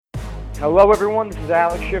Hello, everyone. This is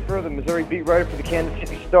Alex Schiffer, the Missouri beat writer for the Kansas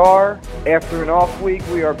City Star. After an off week,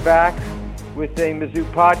 we are back with a Mizzou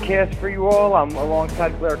podcast for you all. I'm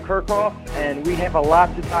alongside Blair Kirchhoff, and we have a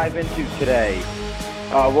lot to dive into today.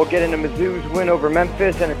 We'll get into Mizzou's win over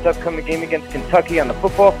Memphis and its upcoming game against Kentucky on the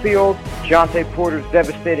football field, Jontay Porter's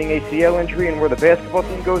devastating ACL injury and where the basketball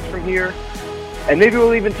team goes from here. And maybe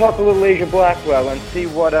we'll even talk a little Asia Blackwell and see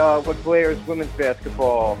what Blair's women's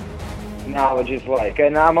basketball knowledge is like.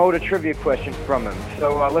 And I'm owed a trivia question from him.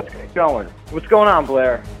 So let's get going. What's going on,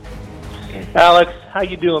 Blair? Alex, how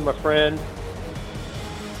you doing, my friend?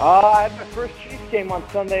 I had my first Chiefs game on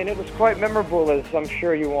Sunday, and it was quite memorable, as I'm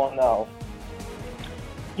sure you all know.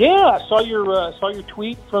 Yeah, I saw your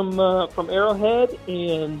tweet from Arrowhead,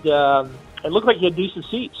 and it looked like you had decent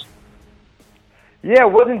seats. Yeah,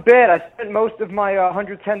 it wasn't bad. I spent most of my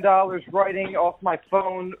 $110 writing off my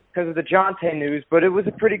phone because of the Jontay news, but it was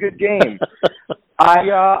a pretty good game.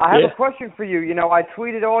 I have a question for you. You know, I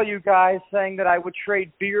tweeted all you guys saying that I would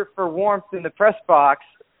trade beer for warmth in the press box,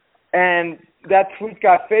 and that tweet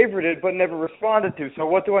got favorited but never responded to. So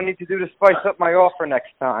what do I need to do to spice up my offer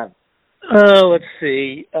next time? Let's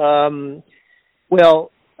see.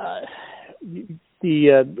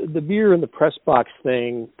 The beer in the press box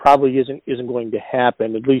thing probably isn't going to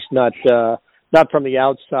happen. At least not from the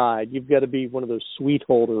outside. You've got to be one of those sweet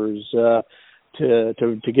holders to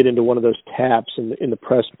get into one of those taps in the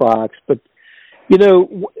press box. But you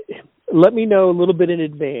know, let me know a little bit in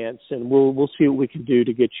advance, and we'll see what we can do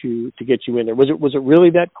to get you in there. Was it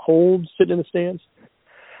really that cold sitting in the stands?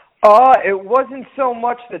 It wasn't so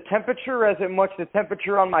much the temperature as much the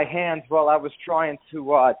temperature on my hands while I was trying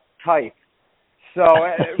to type. So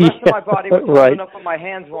the rest of my body was cold enough, but my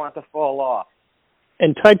hands wanted to fall off.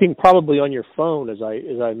 And typing probably on your phone, as I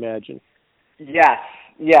imagine. Yes,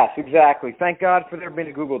 exactly. Thank God for there being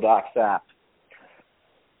a Google Docs app.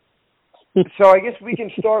 So I guess we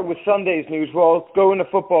can start with Sunday's news. Well, let's go into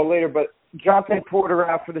football later, but Jontay Porter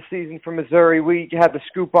out for the season for Missouri. We had the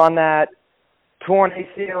scoop on that. Torn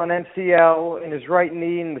ACL and MCL in his right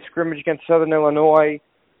knee in the scrimmage against Southern Illinois.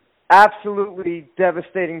 Absolutely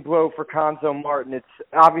devastating blow for Conzo Martin. It's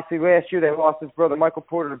obviously last year they lost his brother Michael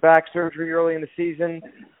Porter to back surgery early in the season,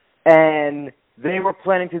 and they were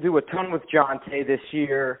planning to do a ton with Jontay this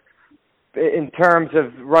year in terms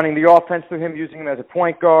of running the offense through him, using him as a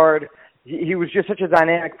point guard. He was just such a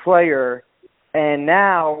dynamic player, and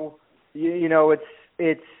now you know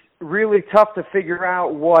it's really tough to figure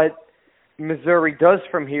out what Missouri does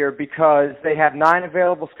from here because they have 9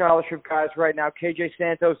 available scholarship guys right now. KJ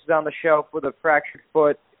Santos is on the shelf with a fractured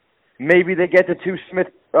foot. Maybe they get the 2 Smith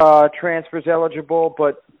transfers eligible,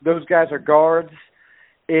 but those guys are guards.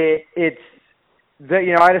 I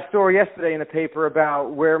had a story yesterday in the paper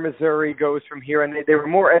about where Missouri goes from here, and they were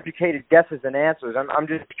more educated guesses than answers. I'm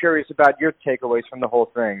just curious about your takeaways from the whole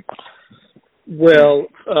thing. Well,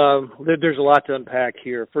 there's a lot to unpack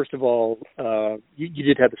here. First of all, you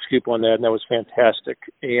did have the scoop on that, and that was fantastic.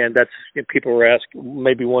 And that's people were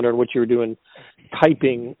maybe wondering what you were doing,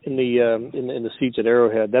 typing in the seats at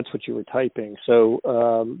Arrowhead. That's what you were typing. So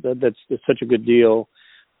that's such a good deal.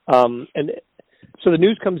 And so the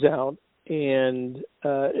news comes out, and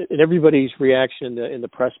everybody's reaction in the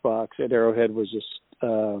press box at Arrowhead was just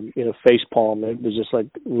face palm. It was just like,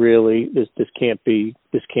 really, this can't be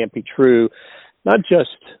true. Not just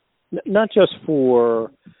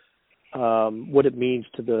for what it means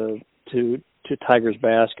to Tigers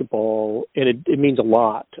basketball, and it means a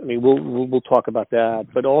lot. I mean, we'll talk about that,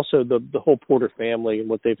 but also the whole Porter family and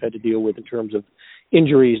what they've had to deal with in terms of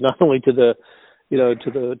injuries, not only to the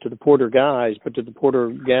Porter guys, but to the Porter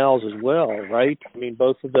gals as well, right? I mean,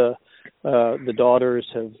 both of the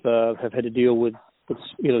daughters have had to deal with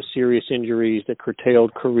serious injuries that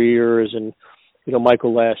curtailed careers, and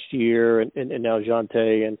Michael last year, and now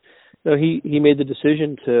Jontay, and he made the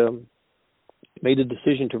decision to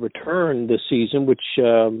return this season, which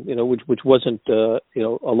wasn't a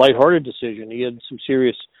lighthearted decision. He had some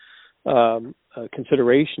serious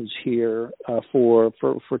considerations here for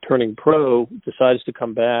turning pro. Decides to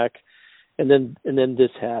come back, and then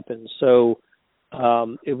this happens. So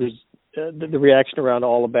it was the reaction around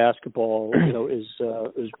all of basketball, is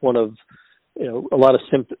one of a lot of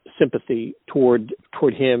sympathy toward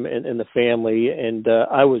him and the family, and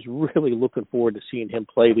I was really looking forward to seeing him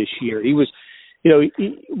play this year. He was,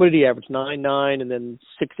 what did he average, 9'9", and then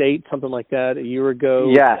 6'8", something like that a year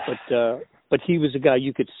ago. Yes. But he was a guy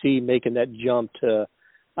you could see making that jump to,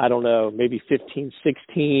 I don't know, maybe 15,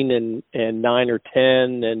 16, and 9 or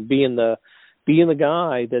 10, and being the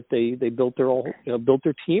guy that they built their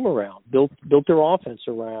team around, built their offense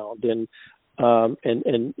around, and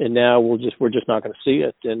and now we're just not going to see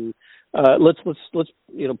it. And let's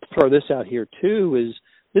throw this out here too.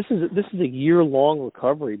 This is a year-long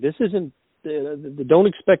recovery. This isn't. Don't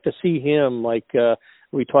expect to see him like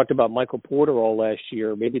we talked about Michael Porter all last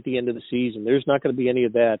year. Maybe at the end of the season, there's not going to be any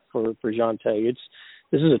of that for Jontay.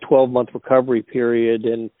 This is a 12-month recovery period,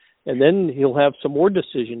 and then he'll have some more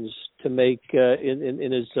decisions to make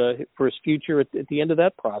in his for his future at the end of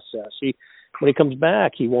that process. When he comes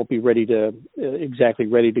back, he won't be exactly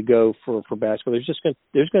ready to go for basketball.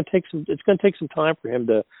 It's going to take some time for him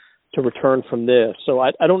to return from this. So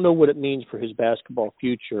I don't know what it means for his basketball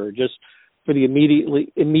future. Just for the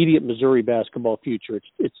immediate Missouri basketball future,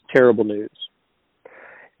 it's terrible news.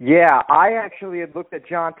 Yeah, I actually had looked at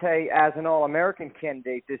Jontay as an All-American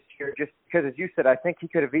candidate this year, just because, as you said, I think he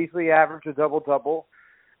could have easily averaged a double-double.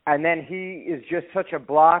 And then he is just such a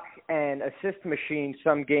block and assist machine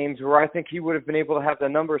some games where I think he would have been able to have the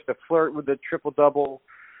numbers to flirt with the triple-double.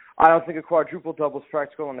 I don't think a quadruple-double is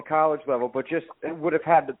practical on the college level, but just would have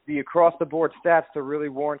had the across-the-board stats to really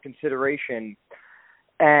warrant consideration.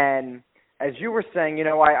 And as you were saying,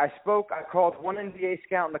 I called one NBA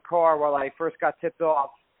scout in the car while I first got tipped off,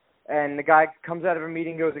 and the guy comes out of a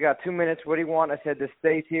meeting, goes, I got 2 minutes, what do you want? I said, this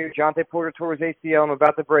stays here. Jontay Porter tore his ACL, I'm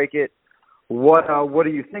about to break it. What do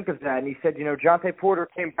you think of that? And he said, Jontay Porter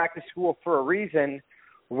came back to school for a reason,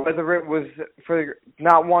 whether it was for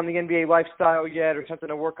not wanting the NBA lifestyle yet or something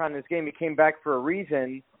to work on his game. He came back for a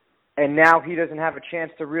reason, and now he doesn't have a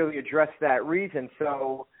chance to really address that reason.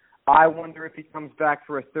 So I wonder if he comes back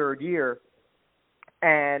for a third year.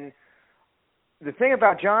 And the thing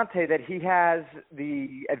about Jontay that he has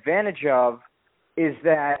the advantage of is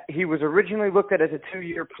that he was originally looked at as a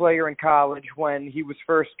 2-year player in college when he was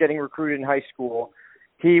first getting recruited in high school.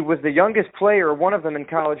 He was the youngest player, one of them, in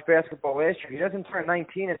college basketball last year. He doesn't turn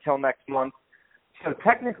 19 until next month. So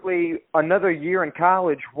technically, another year in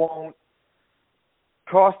college won't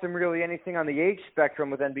cost him really anything on the age spectrum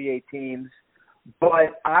with NBA teams.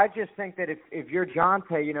 But I just think that if you're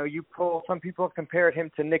Jontay, some people have compared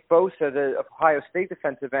him to Nick Bosa, the Ohio State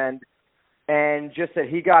defensive end, and just that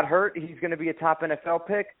he got hurt, he's going to be a top NFL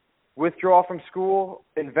pick. Withdraw from school,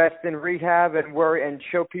 invest in rehab, and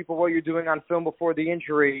show people what you're doing on film before the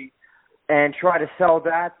injury, and try to sell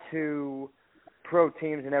that to pro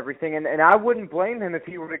teams and everything. And I wouldn't blame him if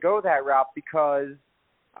he were to go that route because,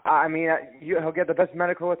 he'll get the best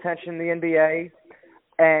medical attention in the NBA,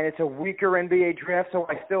 and it's a weaker NBA draft, so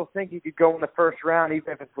I still think he could go in the first round,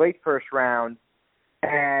 even if it's late first round.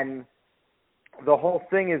 And the whole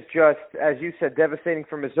thing is just, as you said, devastating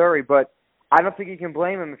for Missouri, but I don't think you can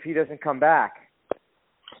blame him if he doesn't come back.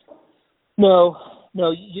 No,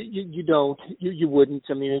 you don't. You wouldn't.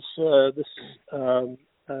 I mean, it's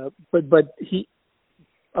but he.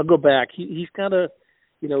 I'll go back. He's got to,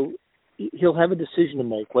 he'll have a decision to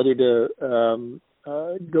make whether to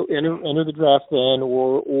go enter the draft then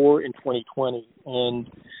or in 2020, and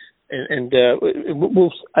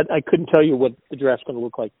we'll. I couldn't tell you what the draft's going to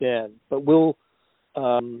look like then, but will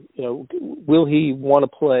he want to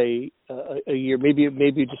play a year,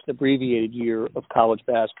 maybe just an abbreviated year of college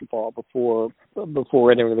basketball before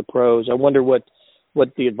entering the pros? I wonder what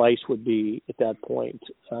the advice would be at that point.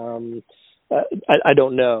 I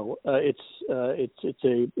don't know. It's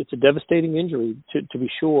a devastating injury to be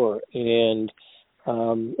sure, and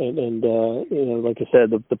like I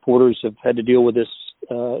said, the Porters have had to deal with this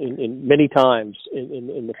in many times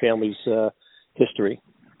in the family's history.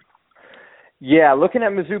 Yeah, looking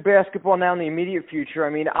at Mizzou basketball now in the immediate future,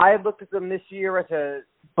 I had looked at them this year as a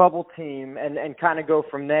bubble team and kind of go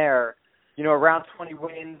from there. Around 20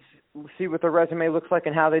 wins, see what their resume looks like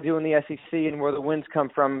and how they do in the SEC and where the wins come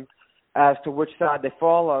from as to which side they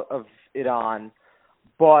fall of it on.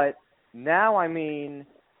 But now,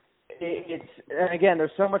 it's, and again,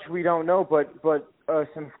 there's so much we don't know, but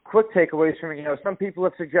some quick takeaways from it. Some people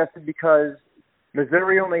have suggested because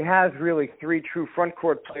Missouri only has really 3 true front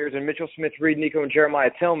court players in Mitchell Smith, Reed Nico, and Jeremiah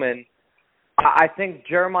Tillman. I think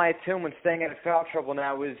Jeremiah Tillman staying out of foul trouble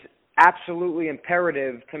now is absolutely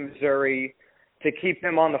imperative to Missouri to keep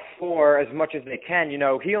him on the floor as much as they can.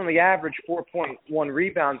 He only averaged 4.1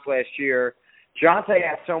 rebounds last year. Jontay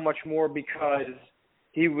had so much more because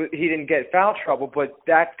he didn't get foul trouble, but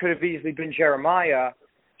that could have easily been Jeremiah.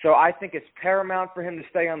 So I think it's paramount for him to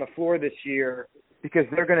stay on the floor this year because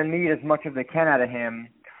they're going to need as much as they can out of him.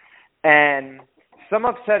 And some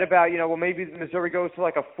have said about, maybe Missouri goes to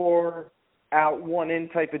like a 4-out, 1-in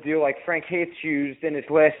type of deal like Frank Hates used in his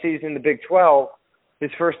last season in the Big 12,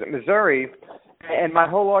 his first at Missouri. And my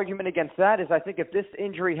whole argument against that is I think if this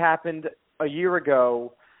injury happened a year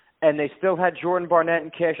ago and they still had Jordan Barnett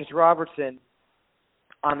and Cassius Robertson,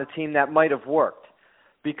 on the team that might have worked.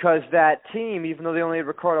 Because that team, even though they only had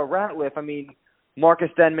Ricardo Ratliff, I mean, Marcus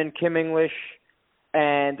Denman, Kim English,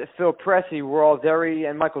 and Phil Pressey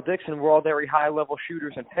and Michael Dixon were all very high-level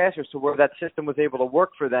shooters and passers, so where that system was able to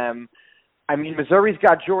work for them. I mean, Missouri's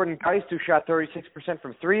got Jordan Geist, who shot 36%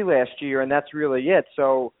 from three last year, and that's really it.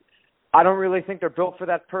 So I don't really think they're built for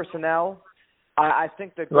that personnel. I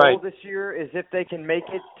think the goal this year is if they can make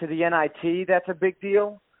it to the NIT, that's a big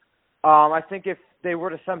deal. I think if they were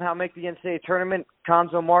to somehow make the NCAA tournament,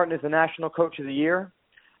 Konzo Martin is the National Coach of the Year.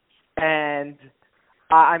 And,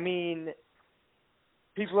 I mean,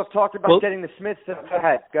 people have talked about getting the Smiths.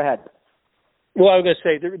 Go ahead. Well, I was going to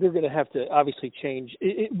say they're going to have to obviously change.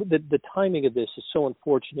 The timing of this is so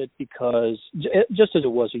unfortunate because just as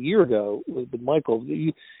it was a year ago with Michael,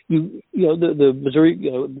 the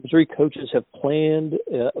Missouri coaches have planned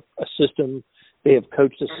a system. They have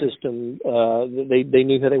coached a system. They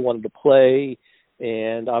knew how they wanted to play,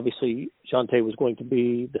 and obviously Jontay was going to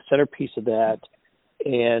be the centerpiece of that.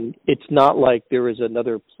 And it's not like there is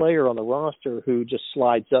another player on the roster who just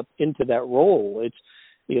slides up into that role. It's,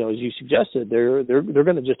 as you suggested, they're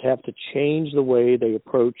going to just have to change the way they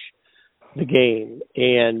approach the game,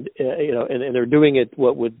 and and they're doing it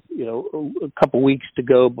a couple weeks to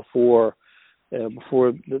go before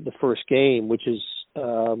the first game, which is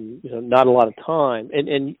not a lot of time.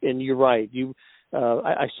 And you're right.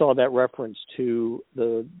 I saw that reference to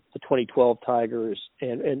the 2012 Tigers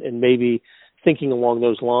and maybe thinking along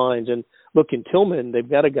those lines. And look, in Tillman, they've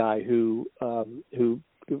got a guy who would,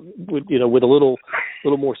 with a little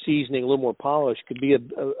more seasoning, a little more polish, could be a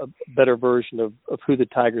better version of who the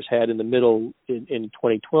Tigers had in the middle in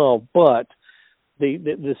 2012. But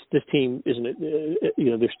this team isn't.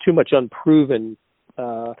 There's too much unproven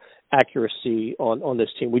accuracy on this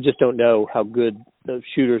team. We just don't know how good the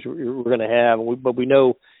shooters we're going to have. But we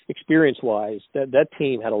know experience-wise that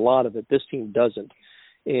team had a lot of it. This team doesn't.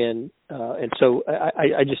 And so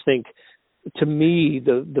I just think, to me,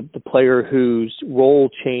 the player whose role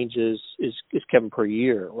changes is Kevin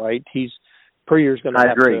Puryear, right? Puryear's going to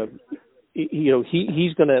have to,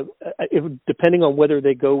 he's going to, depending on whether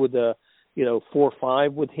they go with a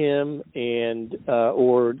 4-5 with him and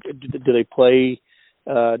or do they play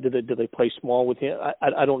small with him?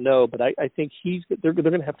 I don't know, but I think they're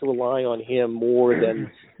going to have to rely on him more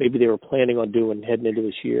than maybe they were planning on doing heading into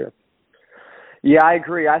this year. Yeah, I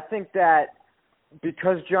agree. I think that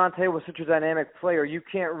because Jontay was such a dynamic player, you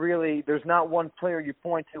can't really – there's not one player you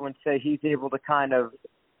point to and say he's able to kind of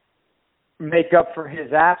make up for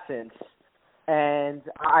his absence. And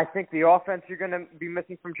I think the offense you're going to be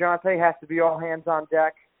missing from Jontay has to be all hands on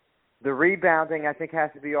deck. The rebounding, I think, has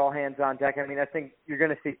to be all hands on deck. I mean, I think you're going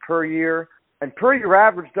to see Puryear – and Puryear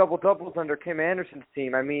averaged double-doubles under Kim Anderson's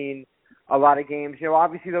team. I mean – a lot of games.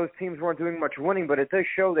 Obviously those teams weren't doing much winning, but it does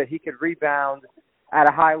show that he could rebound at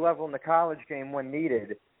a high level in the college game when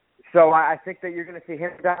needed. So I think that you're going to see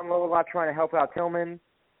him down low a lot trying to help out Tillman.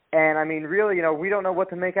 And, I mean, really, we don't know what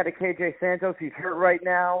to make out of KJ Santos. He's hurt right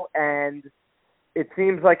now, and it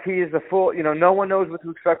seems like he is the full, no one knows what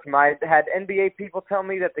to expect from him. I had NBA people tell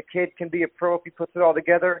me that the kid can be a pro if he puts it all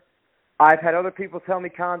together. I've had other people tell me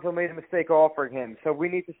Konzo made a mistake offering him. So we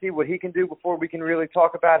need to see what he can do before we can really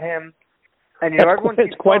talk about him. And everyone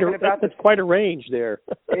keeps talking about this. That's quite a range there.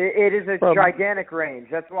 It is a gigantic range.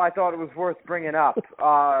 That's why I thought it was worth bringing up.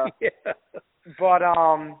 Yeah. But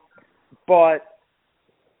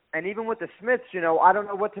and even with the Smiths, I don't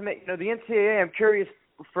know what to make. The NCAA, I'm curious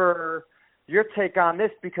for your take on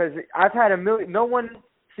this because I've had no one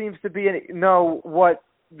seems to know what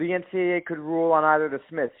the NCAA could rule on either of the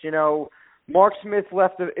Smiths. Mark Smith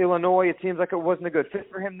left Illinois. It seems like it wasn't a good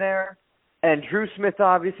fit for him there. And Drew Smith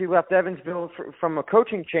obviously left Evansville from a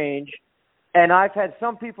coaching change. And I've had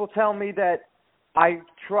some people tell me that I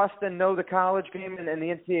trust and know the college game and the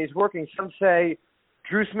NCAA is working. Some say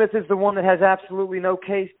Drew Smith is the one that has absolutely no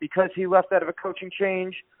case because he left out of a coaching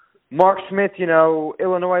change. Mark Smith,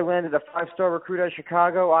 Illinois landed a 5-star recruit out of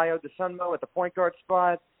Chicago, Io DeSunmo at the point guard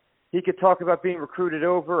spot. He could talk about being recruited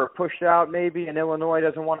over or pushed out maybe, and Illinois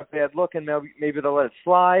doesn't want a bad look, and maybe they'll let it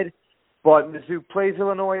slide. But Mizzou plays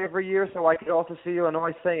Illinois every year, so I could also see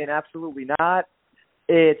Illinois saying absolutely not.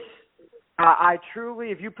 I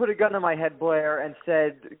truly, if you put a gun to my head, Blair, and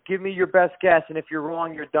said, give me your best guess, and if you're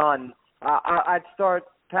wrong, you're done, I'd start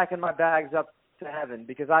packing my bags up to heaven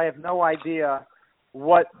because I have no idea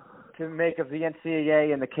what to make of the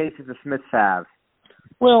NCAA and the cases the Smiths have.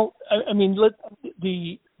 Well, I mean,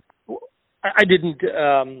 I didn't.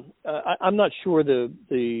 I'm not sure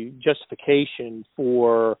the justification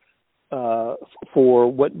for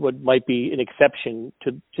what might be an exception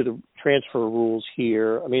to the transfer rules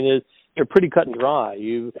here. I mean, they're pretty cut and dry.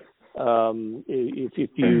 If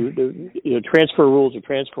you transfer rules are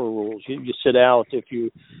transfer rules. You sit out if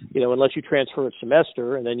unless you transfer a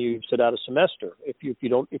semester, and then you sit out a semester. If you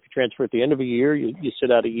transfer at the end of a year, you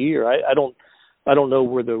sit out a year. I don't know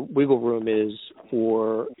where the wiggle room is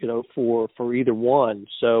for either one.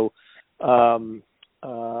 So it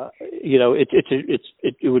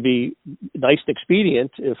would be nice and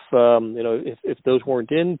expedient if those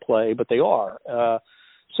weren't in play, but they are.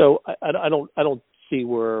 So I don't see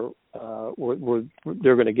where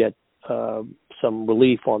they're going to get some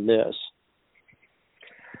relief on this.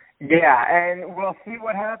 Yeah, and we'll see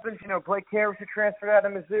what happens. Blake Harris, who transferred out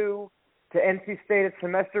of Mizzou to NC State at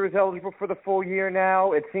semester, is eligible for the full year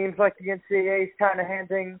now. It seems like the NCAA is kind of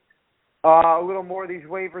handing a little more of these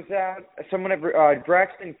waivers out. Someone at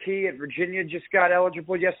Braxton Key at Virginia just got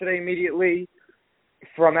eligible yesterday immediately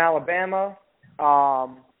from Alabama.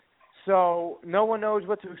 So no one knows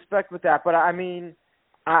what to expect with that. But,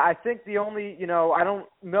 I think the only, I don't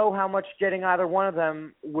know how much getting either one of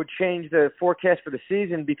them would change the forecast for the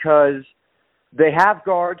season because they have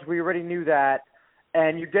guards. We already knew that.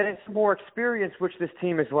 And you're getting some more experience, which this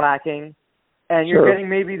team is lacking. And you're getting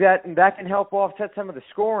maybe that can help offset some of the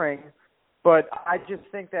scoring. But I just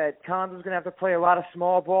think that Konzo's going to have to play a lot of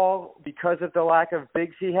small ball because of the lack of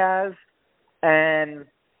bigs he has. And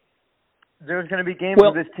there's going to be games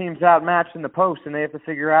where this team's outmatched in the post, and they have to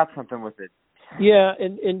figure out something with it. Yeah,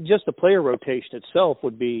 and just the player rotation itself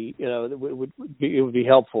would be, it would be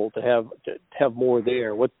helpful to have more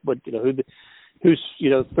there. Who's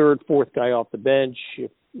third, fourth guy off the bench,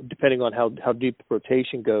 depending on how deep the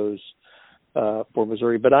rotation goes for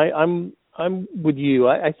Missouri. But I'm with you.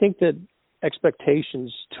 I think that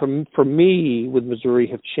expectations for me with Missouri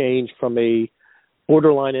have changed from a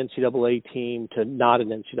borderline NCAA team to not an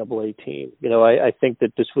NCAA team. I think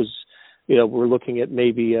that this was. We're looking at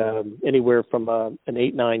maybe anywhere from an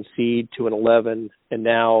 8-9 seed to an 11, and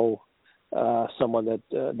now someone that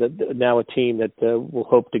now a team that will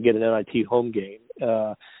hope to get an NIT home game.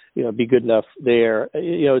 Be good enough there.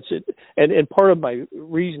 And part of my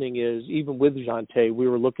reasoning is even with Jontay, we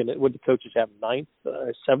were looking at what the coaches have, 9th,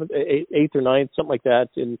 7th, 8th or 9th, something like that.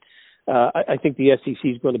 And I think the SEC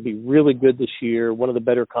is going to be really good this year, one of the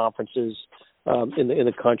better conferences in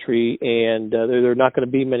the country, and there are not going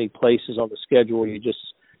to be many places on the schedule where you just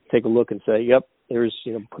take a look and say, yep, there's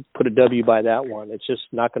put a W by that one. It's just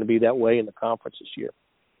not going to be that way in the conference this year.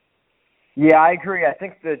 Yeah, I agree. I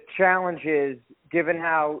think the challenge is, given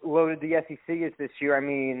how loaded the SEC is this year,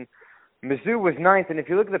 Mizzou was 9th, and if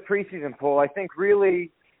you look at the preseason poll, I think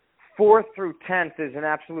really 4th through 10th is an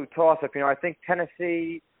absolute toss-up. I think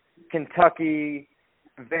Tennessee, Kentucky,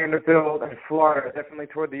 Vanderbilt, and Florida are definitely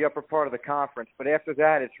toward the upper part of the conference. But after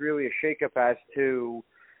that, it's really a shakeup as to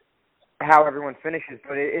how everyone finishes.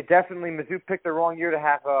 But it definitely, Mizzou picked the wrong year to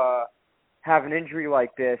have an injury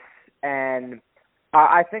like this. And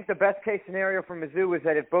I think the best case scenario for Mizzou is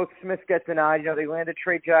that if both Smiths get denied, they landed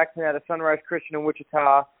Trey Jackson out of Sunrise Christian in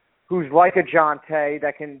Wichita, who's like a Jontay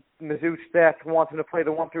Mizzou staff wants him to play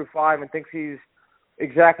the 1 through 5 and thinks he's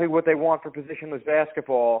exactly what they want for positionless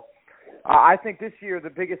basketball. I think this year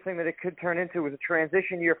the biggest thing that it could turn into is a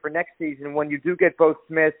transition year for next season. When you do get both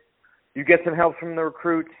Smiths, you get some help from the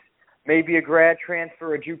recruits, maybe a grad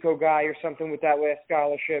transfer, a JUCO guy or something with that last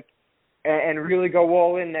scholarship, and really go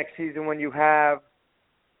all in next season when you have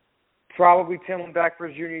probably Tillman back for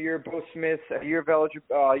his junior year, both Smiths, a year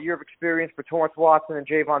of experience for Torrance Watson and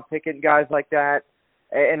Javon Pickett and guys like that,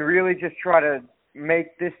 and really just try to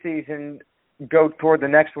make this season go toward the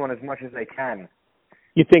next one as much as they can.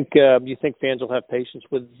 You think fans will have patience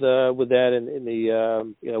with that and in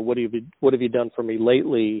the what have you done for me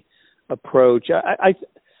lately approach?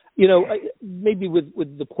 Maybe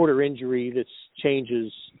with the Porter injury, this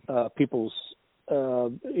changes people's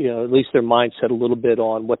at least their mindset a little bit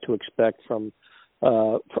on what to expect from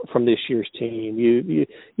this year's team.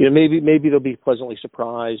 Maybe they'll be pleasantly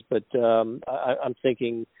surprised, but I'm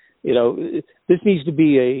thinking. This needs to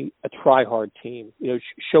be a try-hard team.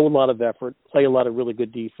 Show a lot of effort, play a lot of really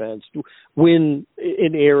good defense, win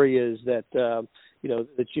in areas that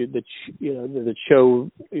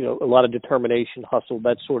show a lot of determination, hustle,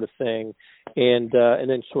 that sort of thing, and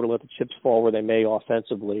then sort of let the chips fall where they may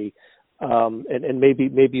offensively, and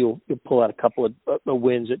maybe you'll pull out a couple of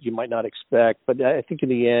wins that you might not expect. But I think in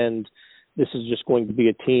the end, this is just going to be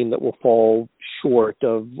a team that will fall short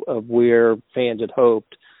of where fans had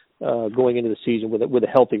hoped. Going into the season with a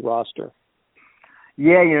healthy roster.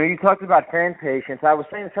 Yeah, you talked about fan patience. I was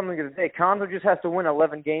saying something the other day. Konzo just has to win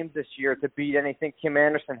 11 games this year to beat anything Kim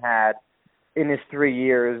Anderson had in his 3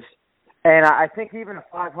 years. And I think even a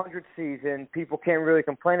 500 season, people can't really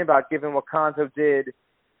complain about given what Cuonzo did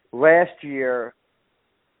last year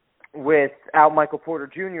without Michael Porter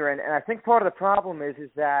Jr. And I think part of the problem is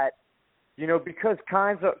that, because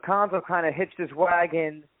Cuonzo kind of hitched his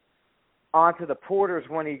wagon onto the Porters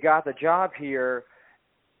when he got the job here,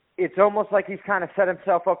 it's almost like he's kind of set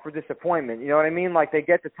himself up for disappointment. You know what I mean? Like they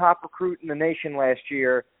get the top recruit in the nation last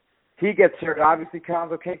year. He gets hurt. Obviously,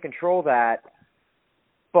 Cuonzo can't control that.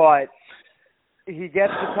 But he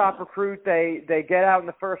gets the top recruit. They get out in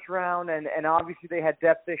the first round, and obviously they had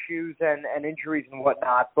depth issues and injuries and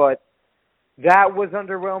whatnot. But that was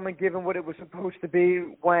underwhelming given what it was supposed to be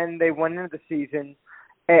when they went into the season.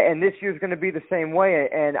 And this year's going to be the same way.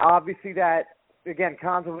 And obviously that, again,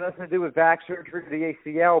 Cuonzo has nothing to do with back surgery or the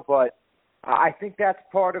ACL, but I think that's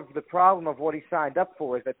part of the problem of what he signed up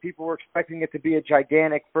for, is that people were expecting it to be a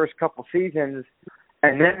gigantic first couple seasons,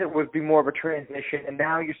 and then it would be more of a transition, and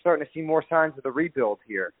now you're starting to see more signs of the rebuild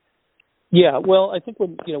here. Yeah, well, I think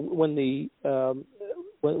when the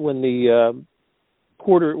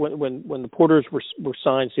Porters were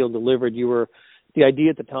signed, sealed, delivered, the idea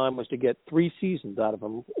at the time was to get 3 seasons out of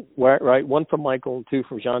them, right? 1 from Michael and 2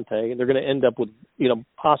 from Jontay, and they're going to end up with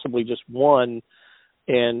possibly just 1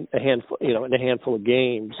 and a handful of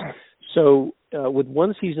games. So with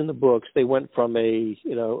 1 season in the books, they went from a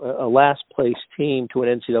last place team to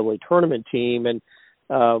an NCAA tournament team, and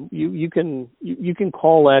you can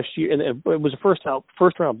call last year, and it was a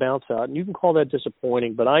first round bounce out, and you can call that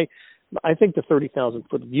disappointing. But I think the 30,000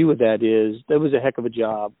 foot view of that was a heck of a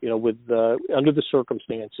job, with under the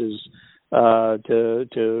circumstances, to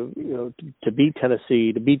beat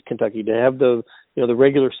Tennessee, to beat Kentucky, to have the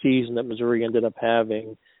regular season that Missouri ended up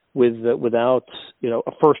having without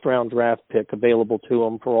a first round draft pick available to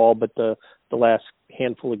them for all but the last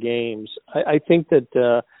handful of games. I think that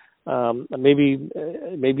maybe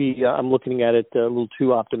I'm looking at it a little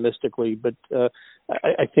too optimistically, but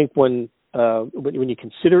I think when you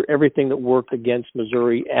consider everything that worked against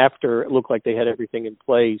Missouri after it looked like they had everything in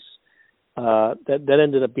place, that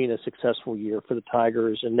ended up being a successful year for the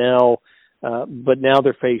Tigers. And now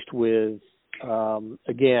they're faced with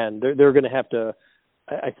again, they're going to have to,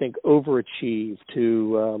 I think, overachieve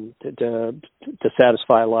to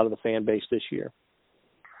satisfy a lot of the fan base this year.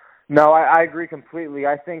 No, I agree completely.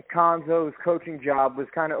 I think Cuonzo's coaching job was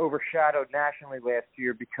kind of overshadowed nationally last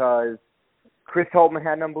year because Chris Holtmann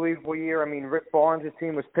had an unbelievable year. I mean, Rick Barnes'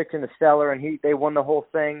 team was picked in the stellar, and they won the whole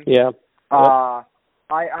thing. Yeah. I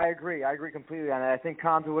agree. I agree completely on it. I think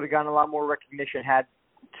Cuonzo would have gotten a lot more recognition had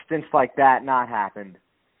stints like that not happened.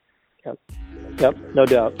 Yep, no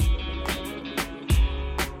doubt.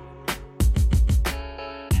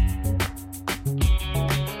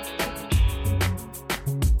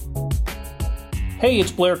 Hey,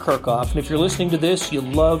 it's Blair Kirchhoff, and if you're listening to this, you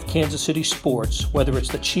love Kansas City sports, whether it's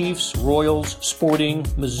the Chiefs, Royals, Sporting,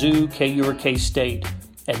 Mizzou, KU, or K-State.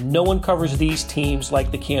 And no one covers these teams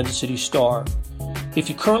like the Kansas City Star. If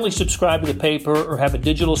you currently subscribe to the paper or have a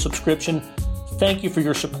digital subscription, thank you for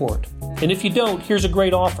your support. And if you don't, here's a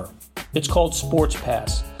great offer. It's called Sports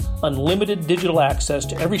Pass, unlimited digital access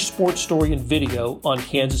to every sports story and video on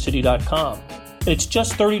kansascity.com. And it's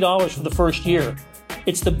just $30 for the first year.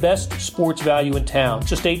 It's the best sports value in town,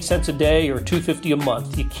 just 8 cents a day or $2.50 a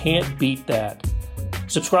month. You can't beat that.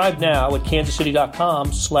 Subscribe now at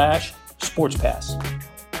kansascity.com/sportspass.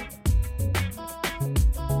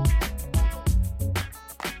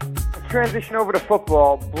 Transition over to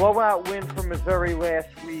football. Blowout win for Missouri last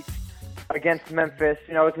week against Memphis.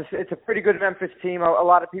 It's a pretty good Memphis team. A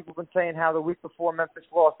lot of people have been saying how the week before Memphis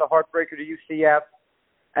lost a heartbreaker to UCF,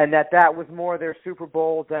 and that was more their Super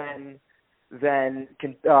Bowl than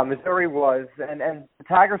Missouri was. And the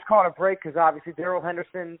Tigers caught a break because obviously Darrell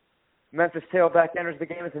Henderson, Memphis tailback, enters the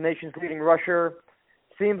game as the nation's leading rusher.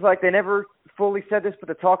 Seems like they never fully said this, but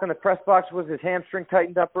the talk in the press box was his hamstring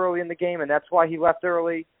tightened up early in the game, and that's why he left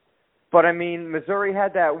early. But, I mean, Missouri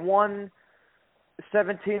had that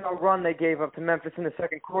 17-0 run they gave up to Memphis in the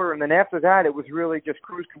second quarter, and then after that it was really just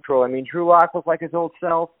cruise control. I mean, Drew Lock looked like his old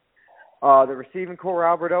self. The receiving core,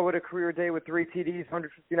 Albert O had a career day with 3 TDs,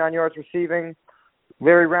 159 yards receiving.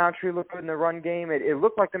 Larry Roundtree looked good in the run game. It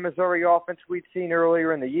looked like the Missouri offense we'd seen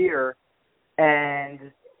earlier in the year.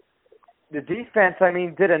 And the defense, I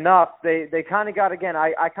mean, did enough. They kind of got, again,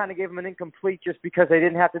 I kind of gave them an incomplete just because they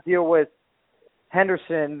didn't have to deal with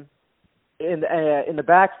Henderson in the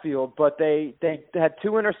backfield. But they had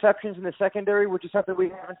 2 interceptions in the secondary, which is something we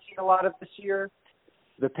haven't seen a lot of this year.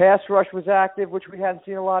 The pass rush was active, which we hadn't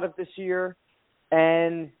seen a lot of this year.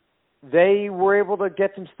 And they were able to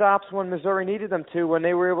get some stops when Missouri needed them to, when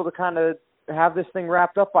they were able to kind of have this thing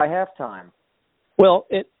wrapped up by halftime. Well,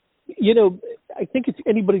 I think if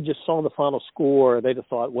anybody just saw the final score, they'd have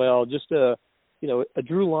thought, well, just a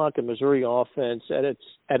Drew Lock and Missouri offense at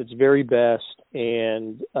its very best,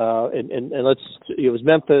 and it was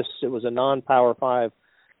Memphis. It was a non-Power 5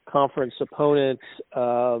 conference opponent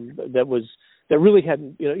that really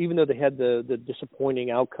hadn't, even though they had the disappointing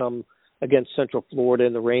outcome against Central Florida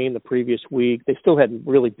in the rain the previous week, they still hadn't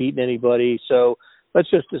really beaten anybody. So let's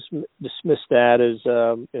just dismiss that as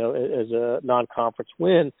a non-conference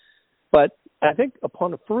win. But I think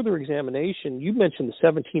upon a further examination, you mentioned the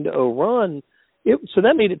 17-0 run. So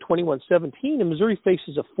that made it 21-17, and Missouri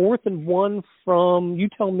faces a 4th and 1 from, you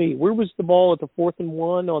tell me, where was the ball at the 4th and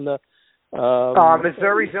 1 on the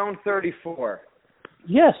Missouri zone 34.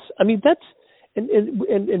 Yes, I mean that's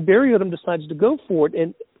and Barry Odom decides to go for it,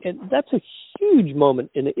 and that's a huge moment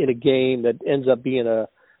in a game that ends up being a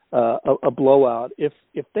blowout. If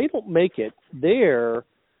they don't make it there,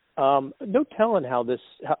 no telling how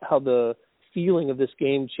the feeling of this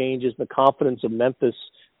game changes, the confidence of Memphis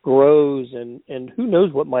grows, and who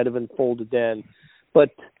knows what might have unfolded then. But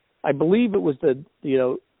I believe it was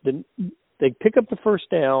they pick up the first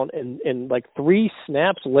down, and like 3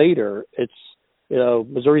 snaps later, it's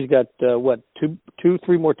Missouri's got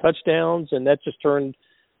three more touchdowns, and that just turned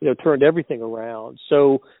everything around.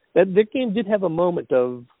 So that game did have a moment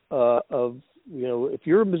of if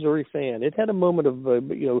you're a Missouri fan, it had a moment of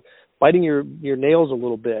biting your nails a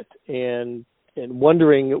little bit and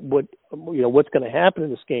wondering what's going to happen in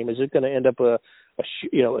this game. Is it going to end up a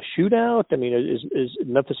shootout? I mean, is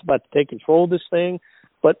Memphis about to take control of this thing?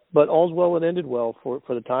 But all's well and ended well for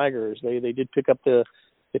the Tigers. They did picked up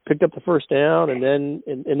the first down, and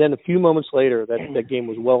then a few moments later that game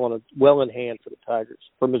was well in hand for the Tigers,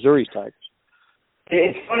 for Missouri's Tigers.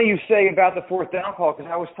 It's funny you say about the 4th down call, because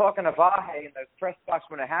I was talking to Vahe in the press box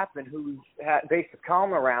when it happened, who based a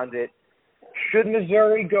column around it. Should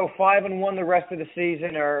Missouri go 5-1 the rest of the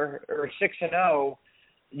season or 6-0?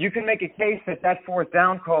 You can make a case that 4th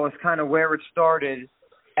down call is kind of where it started,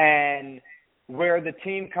 and where the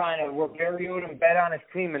team where Barry Odom bet on his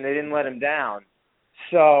team and they didn't let him down.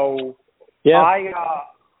 So yeah.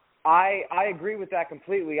 I agree with that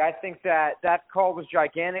completely. I think that call was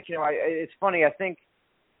gigantic. It's funny. I think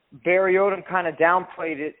Barry Odom kind of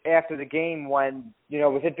downplayed it after the game when,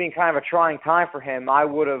 with it being kind of a trying time for him, I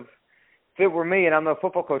would have, if it were me and I'm no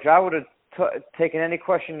football coach, I would have taken any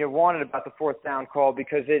question you wanted about the 4th down call,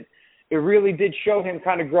 because it really did show him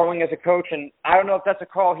kind of growing as a coach. And I don't know if that's a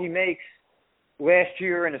call he makes last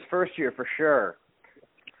year and his first year for sure.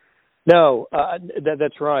 No,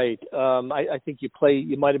 that's right. I think you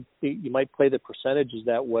might play the percentages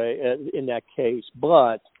that way in that case,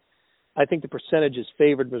 but I think the percentages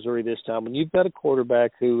favored Missouri this time. When you've got a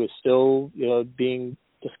quarterback who is still being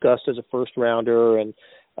discussed as a first rounder, and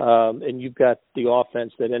you've got the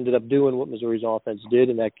offense that ended up doing what Missouri's offense did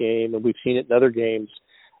in that game, and we've seen it in other games.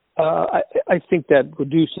 I think that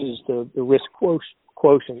reduces the risk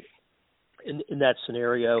quotient in that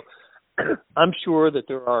scenario. I'm sure that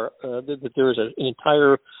there is an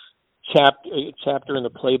entire chapter in the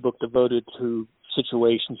playbook devoted to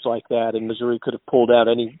situations like that, and Missouri could have pulled out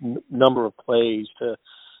any number of plays to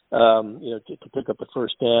pick up the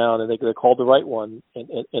first down, and they called the right one,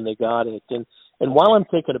 and they got it. And while I'm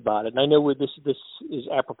thinking about it, and I know this is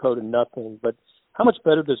apropos to nothing, but how much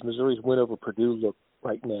better does Missouri's win over Purdue look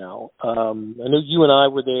right now? I know you and I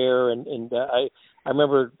were there, and I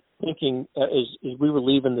remember thinking as we were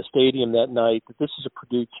leaving the stadium that night that this is a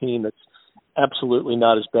Purdue team that's absolutely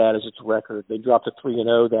not as bad as its record. They dropped to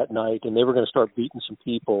 3-0 that night, and they were going to start beating some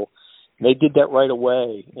people. And they did that right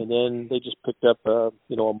away, and then they just picked up a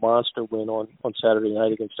monster win on Saturday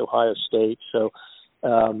night against Ohio State. So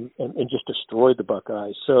and just destroyed the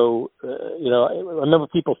Buckeyes. So I remember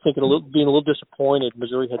people being a little disappointed.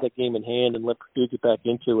 Missouri had that game in hand and let Purdue get back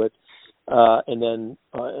into it. And then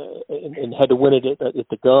had to win it at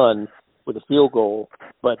the gun with a field goal.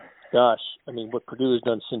 But gosh, I mean, what Purdue has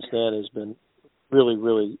done since then has been really,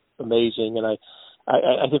 really amazing. And I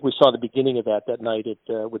think we saw the beginning of that night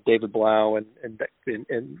with David Blau and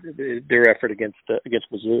their effort against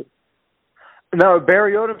Mizzou. No,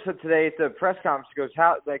 Barry Odom said today at the press conference, he goes,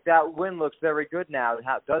 that win looks very good now,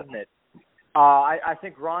 doesn't it? I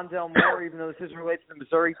think Rondell Moore, even though this isn't related to the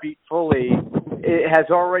Missouri beat fully, it has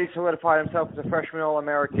already solidified himself as a freshman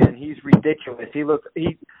All-American. He's ridiculous.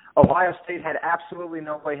 Ohio State had absolutely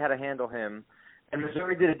no way how to handle him, and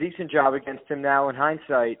Missouri did a decent job against him now in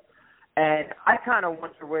hindsight. And I kind of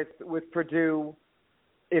wonder with Purdue,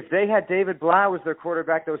 if they had David Blau as their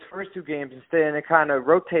quarterback those first 2 games instead of kind of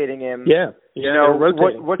rotating him,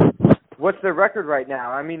 rotating. what's their record right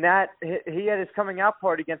now? I mean, that he had his coming out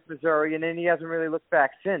party against Missouri, and then he hasn't really looked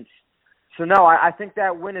back since. So, no, I think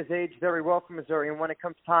that win has aged very well for Missouri, and when it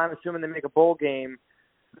comes time, assuming they make a bowl game,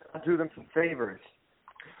 I'll do them some favors.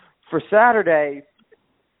 For Saturday,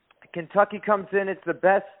 Kentucky comes in. It's the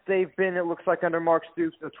best they've been, it looks like, under Mark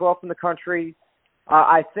Stoops, the 12th in the country.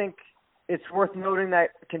 I think it's worth noting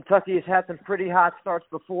that Kentucky has had some pretty hot starts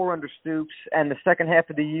before under Stoops, and the second half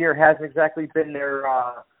of the year hasn't exactly been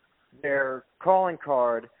their calling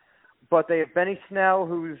card. But they have Benny Snell,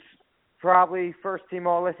 who's probably first-team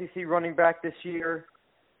All-SEC running back this year.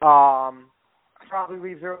 Probably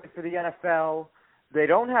leaves early for the NFL. They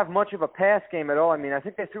don't have much of a pass game at all. I mean, I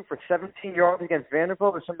think they threw for 17 yards against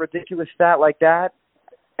Vanderbilt or some ridiculous stat like that.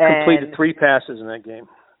 Completed 3 passes in that game.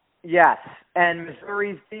 Yes, and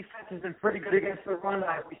Missouri's defense has been pretty good against the run.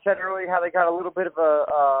 We said earlier how they got a little bit of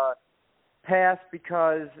a pass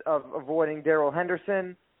because of avoiding Darrell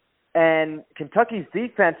Henderson. And Kentucky's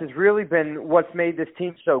defense has really been what's made this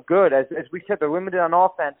team so good. As we said, they're limited on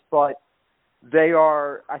offense, but they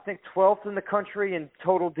are, I think, 12th in the country in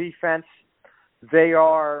total defense. They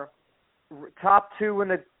are top 2 in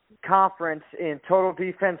the conference in total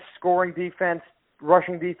defense, scoring defense,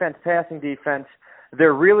 rushing defense, passing defense.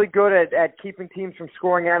 They're really good at keeping teams from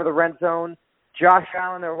scoring out of the red zone. Josh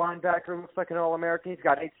Allen, their linebacker, looks like an All-American. He's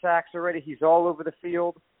got 8 sacks already. He's all over the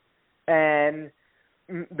field. And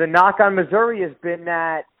the knock on Missouri has been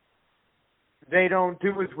that they don't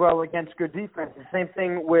do as well against good defense. The same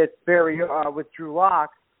thing with with Drew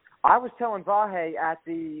Lock. I was telling Vahe at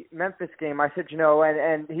the Memphis game, I said,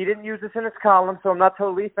 and he didn't use this in his column, so I'm not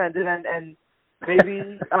totally offended, and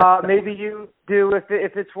maybe you do if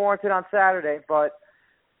it's warranted on Saturday, but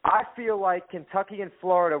I feel like Kentucky and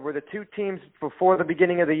Florida were the 2 teams before the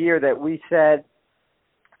beginning of the year that we said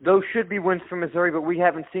those should be wins for Missouri, but we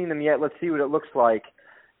haven't seen them yet. Let's see what it looks like.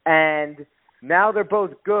 And now they're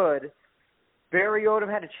both good. Barry Odom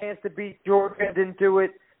had a chance to beat Georgia, didn't do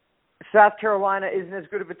it. South Carolina isn't as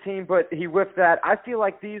good of a team, but he whiffed that. I feel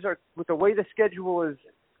like these are, with the way the schedule is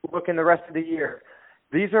looking the rest of the year,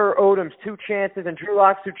 these are Odom's 2 chances and Drew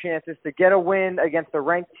Lock's 2 chances to get a win against a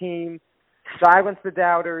ranked team, silence the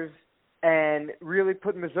doubters, and really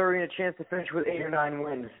put Missouri in a chance to finish with 8 or 9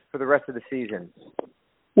 wins for the rest of the season.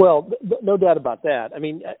 Well, no doubt about that. I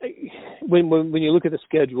mean, when you look at the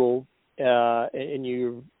schedule and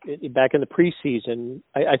you're back in the preseason,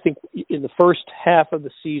 I think in the first half of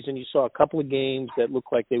the season you saw a couple of games that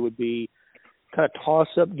looked like they would be kind of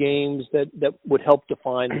toss-up games that would help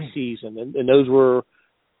define the season, and those were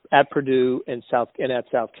at Purdue and at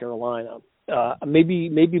South Carolina.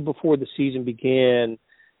 Maybe before the season began,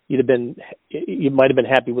 you might have been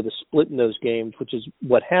happy with a split in those games, which is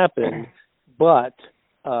what happened. But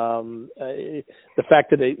the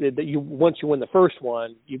fact that you once you win the first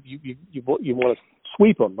one, you want to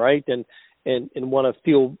sweep them, right? And want to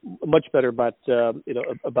feel much better about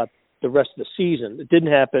about the rest of the season. It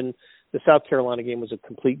didn't happen. The South Carolina game was a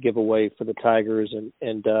complete giveaway for the Tigers,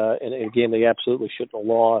 and a game they absolutely shouldn't have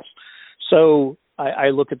lost. So I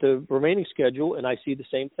look at the remaining schedule and I see the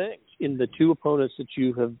same things in the 2 opponents that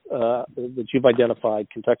you've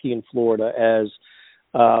identified, Kentucky and Florida, as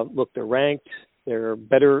look, they're ranked. They're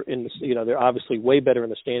better in they're obviously way better in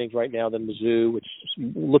the standings right now than Mizzou, which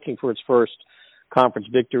is looking for its first conference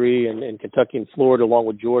victory, and Kentucky and Florida, along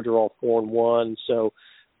with Georgia, are all 4-1. So,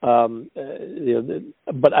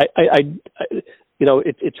 but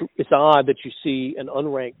it's odd that you see an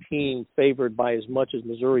unranked team favored by as much as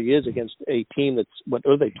Missouri is against a team that's, what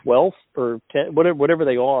are they, 12th or 10, whatever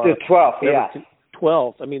they are. They're 12th, yeah.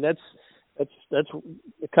 12th. I mean, that's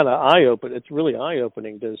kind of eye-opening. It's really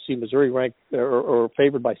eye-opening to see Missouri ranked or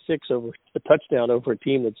favored by 6 over a touchdown over a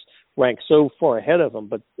team that's ranked so far ahead of them.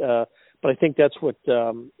 But I think that's what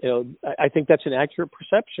I think that's an accurate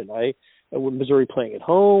perception. With Missouri playing at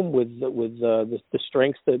home, with the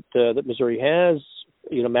strengths that Missouri has,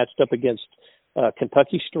 matched up against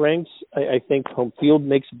Kentucky strengths, I think home field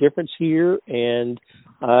makes a difference here, and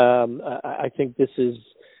I think this is.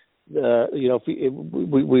 If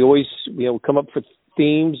we always come up with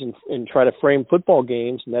themes and try to frame football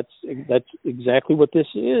games, and that's exactly what this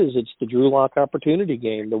is. It's the Drew Lock opportunity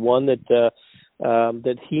game, the one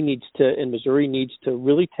that he needs to, and Missouri needs to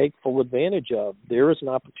really take full advantage of. There is an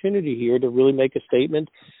opportunity here to really make a statement.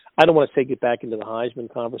 I don't want to take it back into the Heisman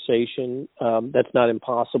conversation. That's not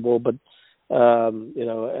impossible, but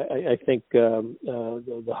I think the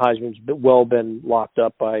Heisman's well been locked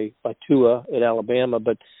up by Tua at Alabama,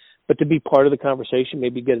 but to be part of the conversation,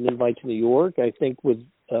 maybe get an invite to New York. I think with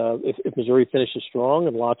if Missouri finishes strong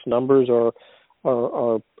and Lock's numbers are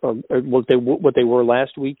what they were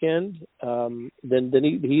last weekend, then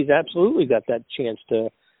he's absolutely got that chance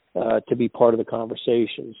to be part of the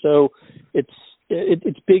conversation. So it's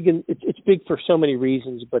big, and it's big for so many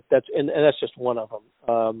reasons, but that's just one of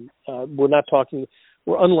them.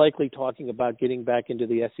 We're unlikely talking about getting back into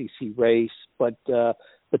the SEC race, but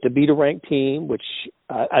to beat a ranked team, which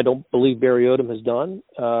I don't believe Barry Odom has done,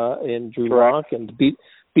 and Drew Lock, and to beat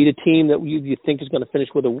a team that you think is going to finish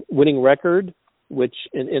with a winning record, which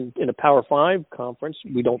in a Power 5 conference,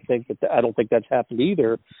 I don't think that's happened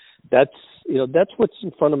either. That's what's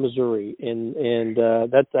in front of Missouri, and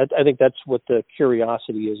I think that's what the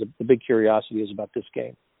curiosity is. The big curiosity is about this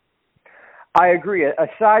game. I agree. A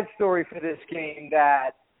side story for this game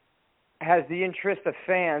that has the interest of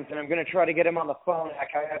fans, and I'm going to try to get him on the phone.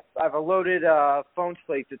 I've a loaded phone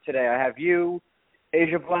slate for today. I have you,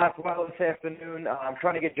 Asia Blackwell this afternoon. I'm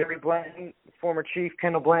trying to get Jerry Blanton, former Chief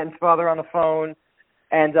Kendall Blanton's father, on the phone,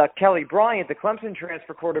 and Kelly Bryant, the Clemson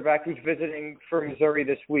transfer quarterback who's visiting for Missouri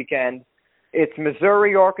this weekend. It's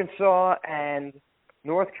Missouri, Arkansas, and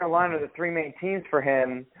North Carolina, the three main teams for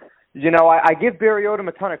him. I give Barry Odom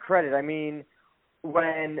a ton of credit. I mean,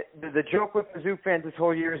 when the joke with Mizzou fans this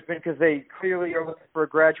whole year has been, because they clearly are looking for a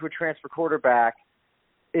graduate transfer quarterback,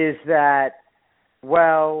 is that,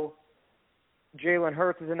 well, Jalen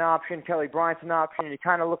Hurts is an option, Kelly Bryant's an option, and you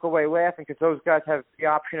kind of look away laughing because those guys have the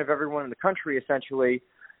option of everyone in the country, essentially.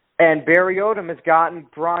 And Barry Odom has gotten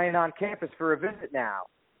Bryant on campus for a visit now.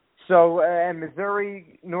 So, and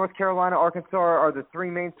Missouri, North Carolina, Arkansas are the three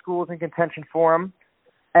main schools in contention for him.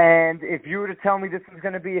 And if you were to tell me this was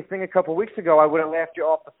going to be a thing a couple of weeks ago, I would have laughed you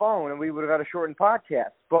off the phone and we would have had a shortened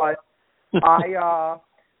podcast. But I'm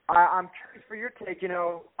curious for your take.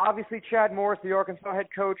 Obviously Chad Morris, the Arkansas head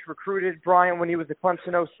coach, recruited Bryant when he was the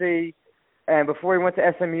Clemson OC. And before he went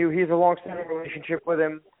to SMU, he has a long-standing relationship with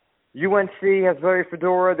him. UNC has Larry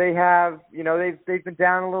Fedora. They have, they've been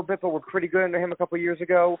down a little bit, but were pretty good under him a couple of years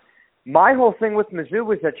ago. My whole thing with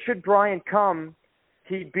Mizzou is that should Bryant come,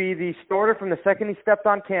 he'd be the starter from the second he stepped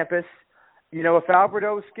on campus. If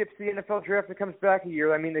Alberto skips the NFL draft and comes back a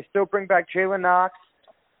year, they still bring back Jalen Knox,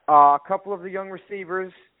 a couple of the young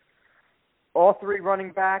receivers, all three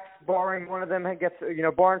running backs, barring one of them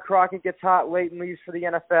barring Crockett gets hot late and leaves for the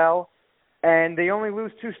NFL. And they only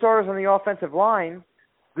lose two starters on the offensive line.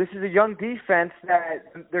 This is a young defense that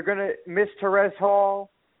they're going to miss Terez Hall,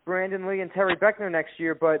 Brandon Lee, and Terry Beckner next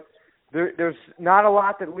year, but there's not a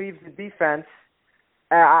lot that leaves the defense.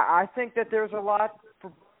 I think that there's a lot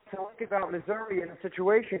to like about Missouri in a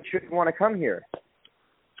situation should you want to come here.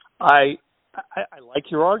 I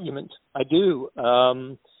like your argument. I do.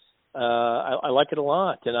 I like it a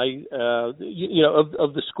lot, and of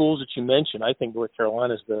the schools that you mentioned, I think North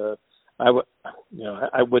Carolina's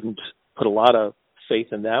I wouldn't put a lot of faith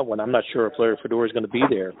in that one. I'm not sure if Larry Fedora is going to be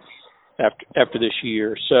there after this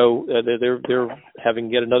year, so they're having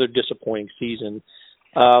yet another disappointing season.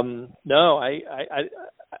 No,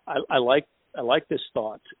 I like this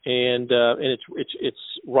thought, and it's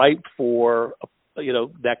ripe for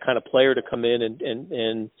that kind of player to come in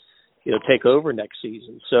and take over next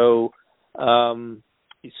season. So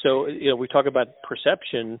we talk about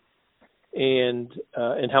perception and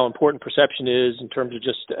how important perception is in terms of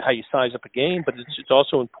just how you size up a game, but it's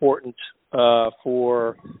also important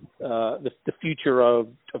for the future of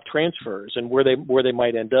transfers and where they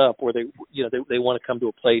might end up, where they want to come to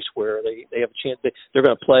a place where they have a chance, they're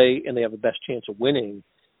going to play and they have the best chance of winning.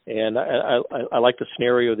 And I like the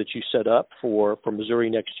scenario that you set up for Missouri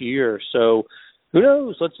next year. So who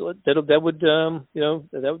knows? That'd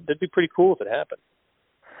be pretty cool if it happened.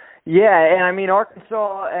 Yeah, and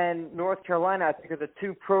Arkansas and North Carolina, I think, are the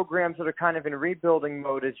two programs that are kind of in rebuilding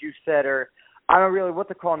mode, as you said, or I don't really what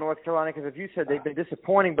to call North Carolina, because as you said, they've been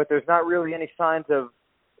disappointing, but there's not really any signs of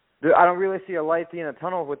I don't really see a light at the end of the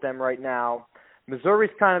tunnel with them right now.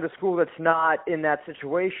 Missouri's kind of the school that's not in that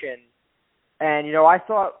situation. And, I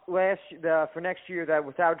thought for next year that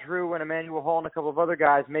without Drew and Emmanuel Hall and a couple of other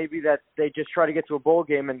guys, maybe that they just try to get to a bowl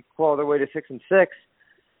game and claw their way to 6-6.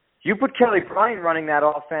 You put Kelly Bryant running that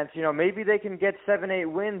offense, maybe they can get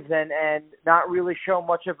 7-8 wins and not really show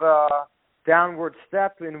much of a downward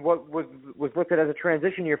step in what was looked at as a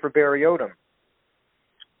transition year for Barry Odom.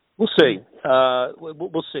 We'll see.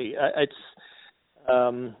 We'll see.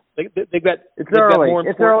 They've got early. More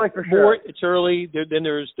it's early for sure. It's early. Then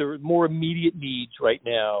there's more immediate needs right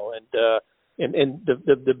now, and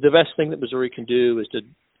the best thing that Missouri can do is to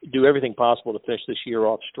do everything possible to finish this year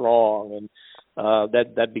off strong, and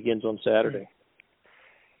that begins on Saturday.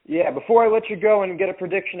 Yeah. Before I let you go and get a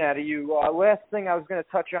prediction out of you, last thing I was going to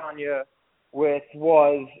touch on you with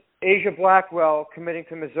was Asia Blackwell committing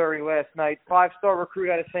to Missouri last night. 5-star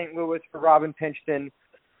recruit out of St. Louis for Robin Pinchton.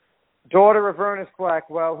 Daughter of Ernest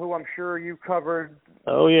Blackwell, who I'm sure you covered.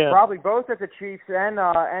 Oh yeah. Probably both at the Chiefs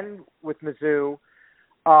and with Mizzou.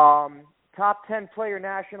 Top 10 player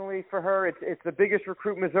nationally for her. It's the biggest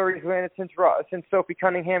recruit Missouri's landed since Sophie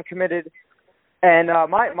Cunningham committed. And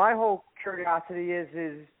my whole curiosity is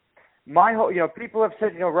people have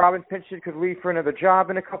said Robin Pinchton could leave for another job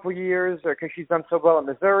in a couple years or because she's done so well at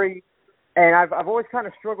Missouri, and I've always kind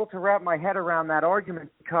of struggled to wrap my head around that argument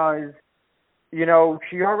because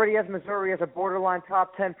she already has Missouri as a borderline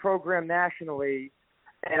top 10 program nationally,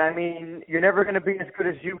 and I mean you're never going to be as good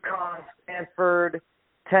as UConn, Stanford,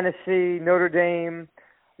 Tennessee, Notre Dame.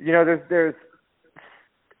 There's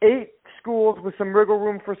 8 schools with some wiggle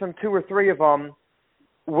room for some 2 or 3 of them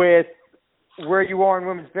with where you are in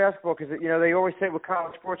women's basketball because they always say with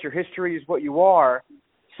college sports your history is what you are.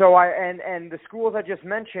 So and the schools I just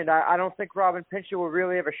mentioned, I don't think Robin Pinchton will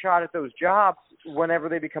really have a shot at those jobs whenever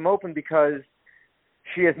they become open because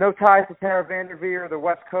she has no ties to Tara Vanderveer or the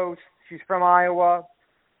West Coast. She's from Iowa.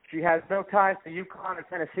 She has no ties to UConn or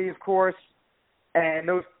Tennessee, of course, and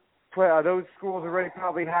those schools already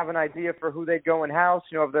probably have an idea for who they'd go in-house.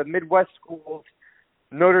 Of the Midwest schools,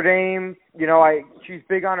 Notre Dame, she's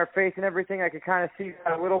big on her faith and everything. I could kind of see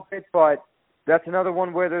that a little bit, but that's another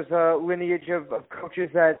one where there's a lineage of coaches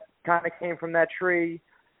that kind of came from that tree.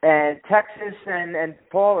 And Texas and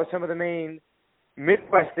Paul are some of the main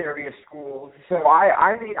Midwest area schools. So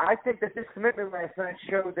I think that this commitment last night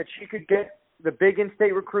showed that she could get the big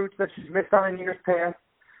in-state recruits that she's missed on in years past,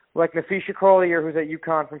 like Nafisha Collier, who's at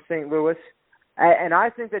UConn from St. Louis. And I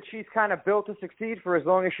think that she's kind of built to succeed for as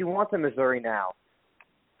long as she wants in Missouri now.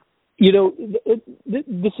 This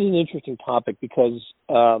is an interesting topic because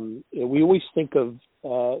we always think of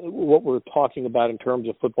what we're talking about in terms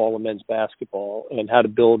of football and men's basketball and how to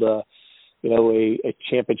build a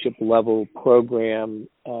championship level program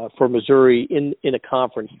for Missouri in a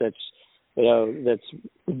conference that's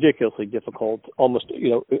ridiculously difficult, almost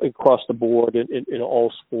across the board in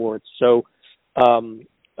all sports. So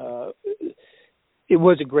it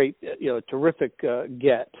was a great, terrific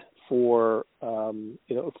get for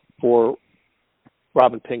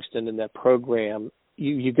Robin Pinchton in that program.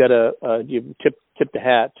 You got to you tip the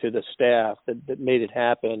hat to the staff that made it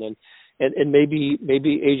happen, and maybe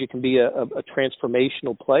Asia can be a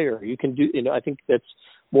transformational player. You can do, I think that's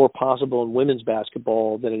more possible in women's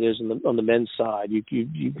basketball than it is on the men's side. You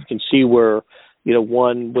can see where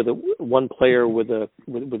one player with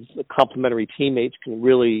complementary teammates can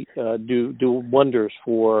really do wonders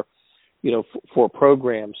for a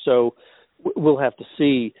program. So we'll have to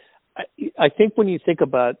see. I think when you think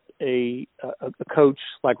about a coach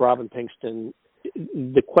like Robin Pinchton,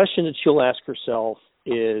 the question that she'll ask herself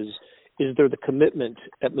is there the commitment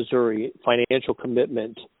at Missouri, financial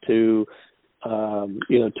commitment to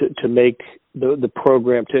make the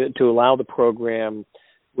program, to allow the program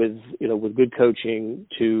with good coaching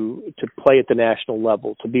to play at the national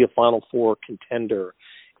level, to be a Final Four contender.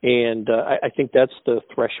 And I think that's the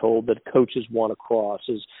threshold that coaches want to cross.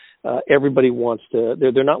 Is everybody wants to?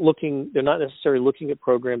 They're not necessarily looking at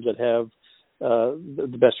programs that have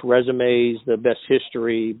the best resumes, the best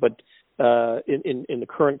history, but in the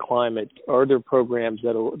current climate, are there programs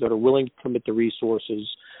that are willing to commit the resources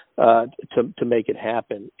to make it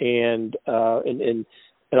happen? And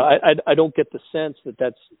I don't get the sense that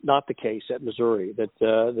that's not the case at Missouri. That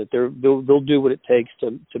they'll do what it takes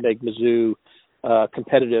to make Mizzou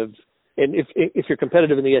competitive. And if you're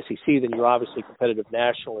competitive in the SEC, then you're obviously competitive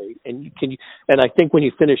nationally. And I think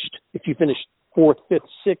if you finished 4th, 5th,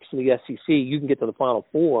 6th in the SEC, you can get to the Final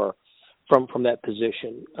Four from that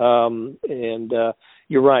position. And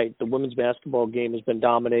you're right. The women's basketball game has been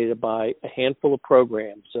dominated by a handful of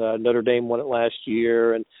programs. Notre Dame won it last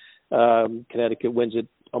year, and Connecticut wins it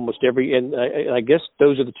almost every. And I guess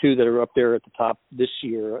those are the 2 that are up there at the top this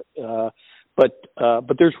year. But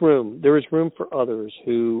there's room. There is room for others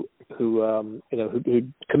who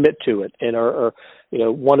commit to it and are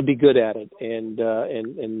want to be good at it. And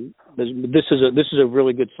this is a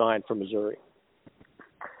really good sign for Missouri.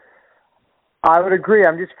 I would agree.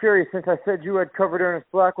 I'm just curious, since I said you had covered Ernest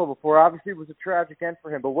Blackwell before. Obviously, it was a tragic end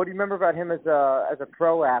for him. But what do you remember about him as a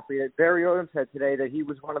pro athlete? Barry Odom said today that he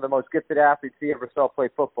was one of the most gifted athletes he ever saw play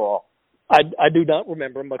football. I do not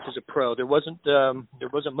remember much as a pro. There wasn't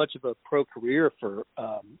much of a pro career for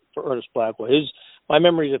Ernest Blackwell. My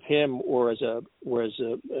memories of him were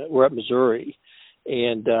at Missouri,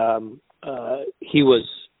 and he was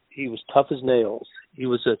tough as nails. He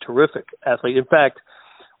was a terrific athlete. In fact,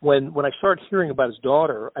 when I started hearing about his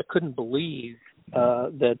daughter, I couldn't believe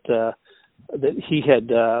that that he had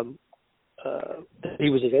he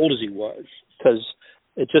was as old as he was, because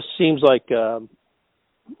it just seems like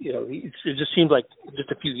it just seems like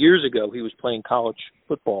just a few years ago he was playing college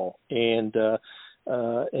football, and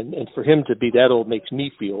for him to be that old makes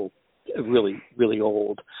me feel really, really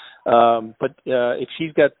old. But if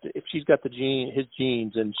she's got his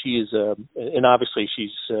genes, and she is, and obviously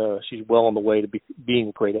she's well on the way to being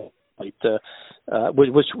a great athlete.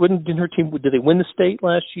 Didn't her team, did they win the state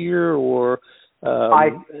last year, or? I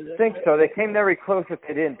think so. They came very close if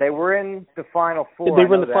they didn't. They were in the Final Four. They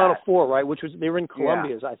were in the Final Four, right? They were in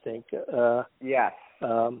Columbia's, I think. Yes.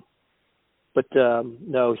 But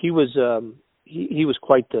no, he was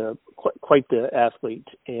quite the athlete,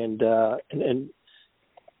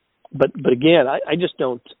 but again, I just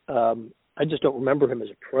don't remember him as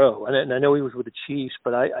a pro, and I know he was with the Chiefs,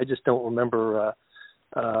 but I just don't remember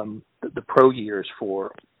the pro years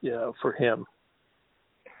for him.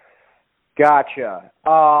 Gotcha.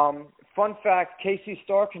 Fun fact, KC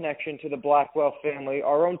Star connection to the Blackwell family.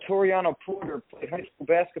 Our own Jontay Porter played high school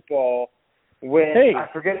basketball with, I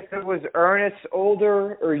forget if it was Ernest's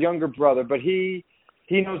older or younger brother, but he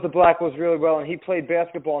knows the Blackwells really well, and he played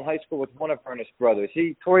basketball in high school with one of Ernest's brothers.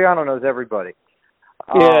 Toriano knows everybody.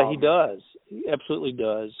 Yeah, he does. He absolutely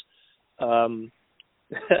does.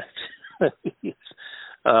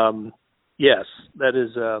 Yes, that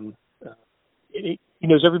is. He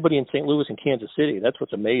knows everybody in St. Louis and Kansas City. That's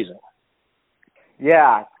what's amazing.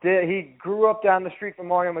 Yeah, he grew up down the street from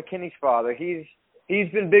Mario McKinney's father. He's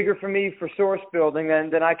been bigger for me for source building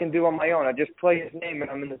than I can do on my own. I just play his name and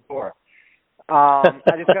I'm in the door. I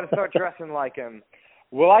just got to start dressing like him.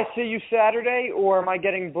 Will I see you Saturday, or am I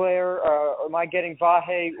getting Blair, or am I getting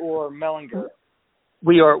Vahe or Mellinger?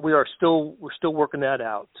 We're still working that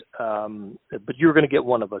out. But you're going to get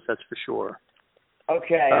one of us, that's for sure.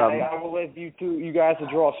 Okay, I will leave you guys to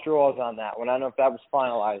draw straws on that one. I don't know if that was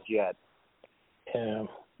finalized yet.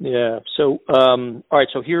 Yeah. So, all right.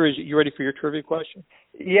 So you ready for your trivia question?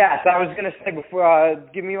 Yes, I was going to say before.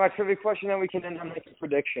 Give me my trivia question, then we can end up making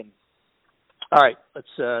predictions. All right.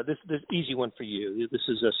 Let's. This easy one for you. This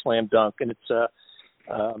is a slam dunk, and it's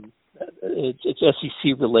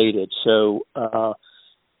SEC related. So,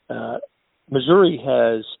 Missouri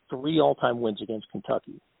has 3 all-time wins against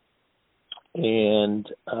Kentucky. And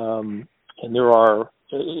there are,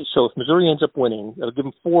 so if Missouri ends up winning, that'll give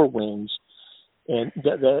them 4 wins, and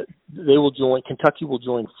they will join. Kentucky will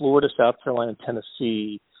join Florida, South Carolina, and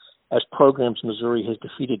Tennessee as programs Missouri has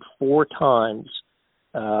defeated 4 times.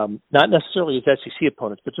 Not necessarily as SEC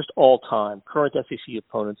opponents, but just all time current SEC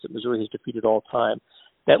opponents that Missouri has defeated all time.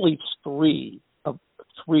 That leaves 3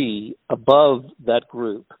 above that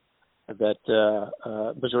group that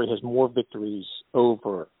Missouri has more victories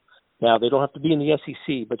over. Now, they don't have to be in the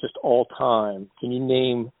SEC, but just all time. Can you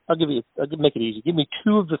name, I'll make it easy. Give me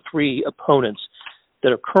 2 of the 3 opponents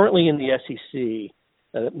that are currently in the SEC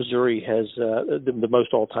that Missouri has the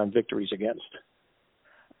most all-time victories against.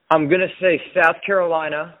 I'm going to say South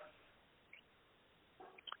Carolina,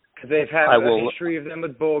 because they've had a history of them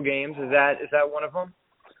with bowl games. Is that one of them?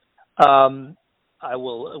 I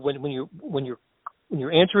will, when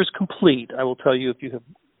your answer is complete, I will tell you if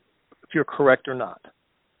you're correct or not.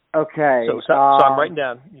 Okay. So I'm writing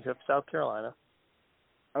down. You have South Carolina.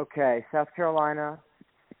 Okay, South Carolina,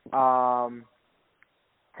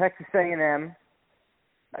 Texas A&M.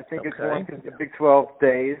 I think it's one because the Big 12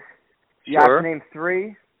 days. You have to name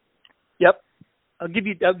 3. Yep. I'll give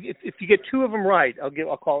you. If you get 2 of them right,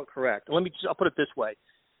 I'll call it correct. I'll put it this way.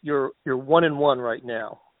 You're 1-1 right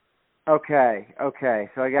now. Okay.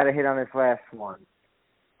 So I got to hit on this last one.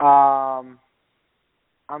 I'm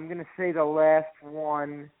going to say the last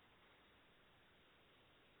one.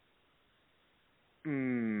 I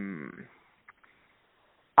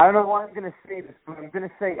don't know why I'm going to say this, but I'm going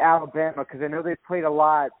to say Alabama because I know they played a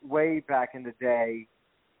lot way back in the day,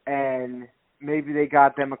 and maybe they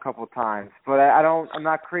got them a couple of times. But I'm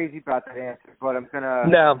not crazy about that answer, but I'm going to...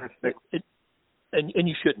 No, and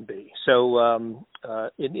you shouldn't be. So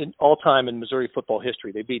in all time in Missouri football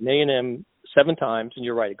history, they've beaten A&M 7 times, and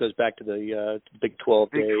you're right, it goes back to the Big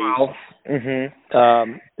 12 days. 12.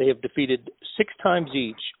 Mm-hmm. They have defeated 6 times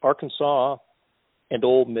each, Arkansas and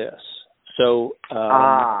Ole Miss. So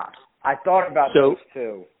I thought about those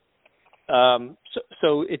too.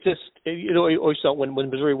 So it just always thought when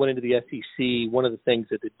Missouri went into the SEC, one of the things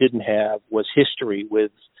that it didn't have was history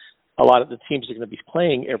with a lot of the teams that are going to be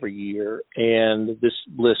playing every year, and this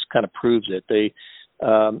list kind of proves it.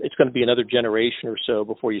 It's going to be another generation or so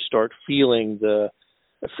before you start feeling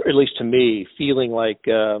at least to me, feeling like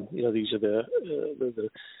these are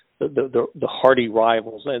the the hardy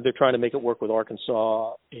rivals, and they're trying to make it work with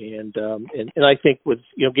Arkansas, and I think with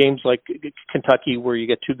games like Kentucky where you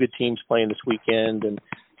get two good teams playing this weekend, and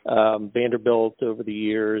Vanderbilt over the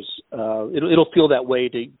years, it'll feel that way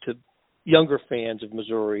to younger fans of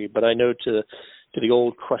Missouri, but I know to the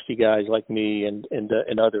old crusty guys like me and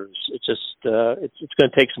others, it's just it's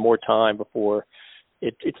going to take some more time before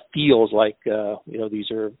it feels like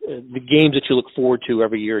these are the games that you look forward to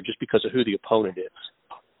every year just because of who the opponent is.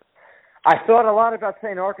 I thought a lot about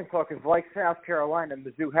saying Arkansas because, like South Carolina,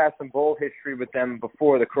 Mizzou has some bowl history with them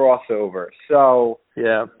before the crossover. So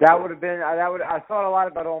yeah, that would have been I thought a lot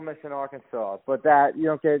about Ole Miss and Arkansas, but that you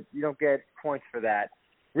don't get points for that.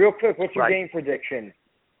 Real quick, what's your game prediction?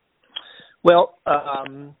 Well,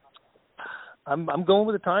 I'm going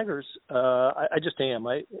with the Tigers. I just am.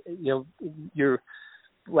 Your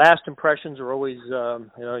last impressions are always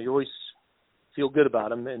you always feel good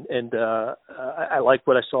about them, and I like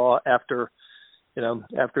what I saw after they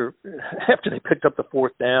picked up the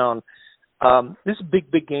fourth down. This is a big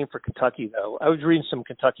game for Kentucky, though. I was reading some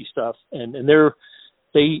Kentucky stuff, and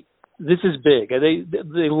this is big.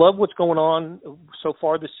 They love what's going on so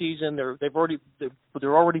far this season. They're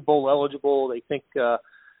already bowl eligible. They think they're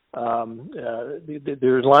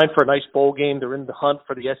in line for a nice bowl game. They're in the hunt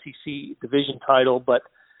for the SEC division title, but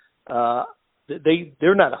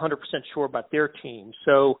they're not 100% sure about their team.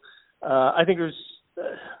 So I think there's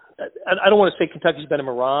I don't want to say Kentucky's been a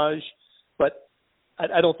mirage, but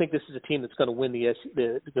I don't think this is a team that's going to win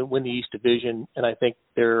the East Division, and I think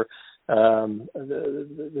their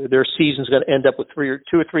season's going to end up with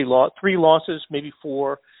three losses, maybe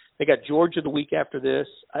four. They got Georgia the week after this.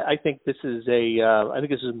 I think this is a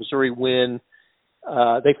Missouri win.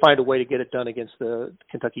 They find a way to get it done against the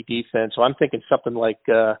Kentucky defense. So I'm thinking something like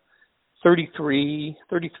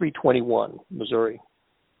 33-21, Missouri.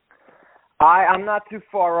 I'm not too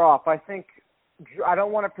far off. I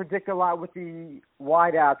don't want to predict a lot with the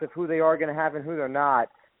wideouts of who they are going to have and who they're not.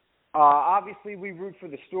 Obviously, we root for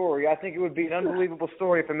the story. I think it would be an unbelievable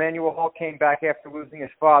story if Emmanuel Hall came back after losing his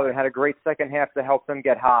father and had a great second half to help them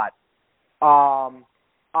get hot.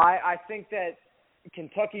 I think that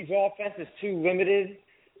Kentucky's offense is too limited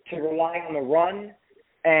to rely on the run,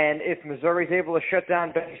 and if Missouri's able to shut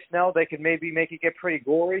down Benny Snell, they could maybe make it get pretty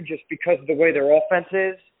gory just because of the way their offense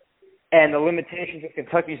is and the limitations of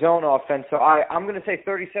Kentucky's own offense. So I'm going to say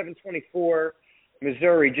 37-24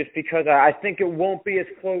 Missouri, just because I think it won't be as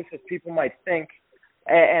close as people might think.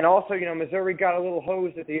 And also, Missouri got a little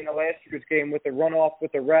hosed at the end of last year's game with the runoff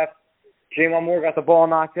with the ref. Jamon Moore got the ball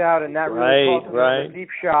knocked out, and that really cost them a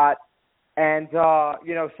deep shot. And,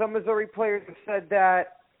 some Missouri players have said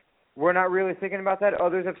that we're not really thinking about that.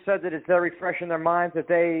 Others have said that it's very fresh in their minds that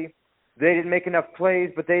they didn't make enough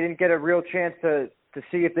plays, but they didn't get a real chance to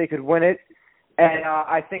see if they could win it. And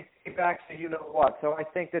I think back to you-know-what. So I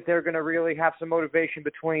think that they're going to really have some motivation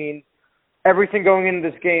between everything going into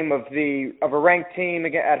this game of a ranked team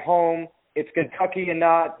at home. It's Kentucky and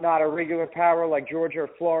not a regular power like Georgia or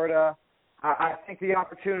Florida. I think the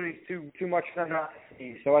opportunity is too much for them not to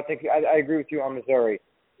see. So I think I agree with you on Missouri.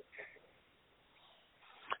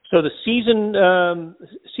 So the season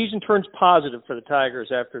turns positive for the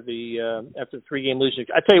Tigers after the 3-game losing.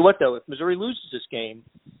 I tell you what, though, if Missouri loses this game,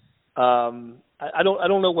 I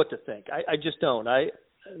don't know what to think. I just don't.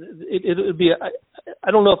 It'll be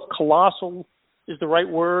I don't know if colossal is the right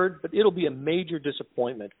word, but it'll be a major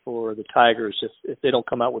disappointment for the Tigers if they don't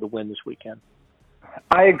come out with a win this weekend.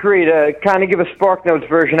 I agree. To kind of give a Spark Notes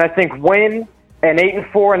version, I think win and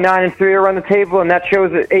 8-4 and 9-3 are on the table, and that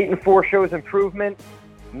shows that 8-4 shows improvement.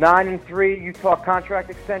 9-3, you talk contract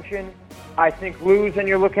extension. I think lose and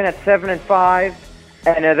you're looking at 7-5,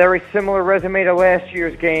 and a very similar resume to last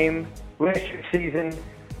year's season.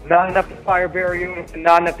 Not enough to fire Barry Odom and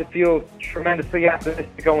not enough to feel tremendously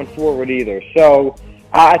optimistic going forward either. So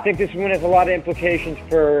I think this win has a lot of implications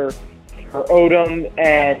for Odom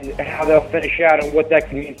and how they'll finish out and what that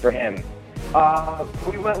can mean for him.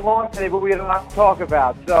 We went long today, but we had a lot to talk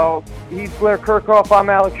about. So he's Blair Kirchhoff. I'm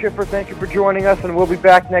Alex Schiffer. Thank you for joining us, and we'll be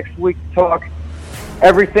back next week to talk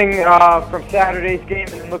everything from Saturday's game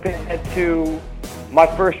and looking ahead to my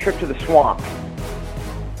first trip to the Swamp.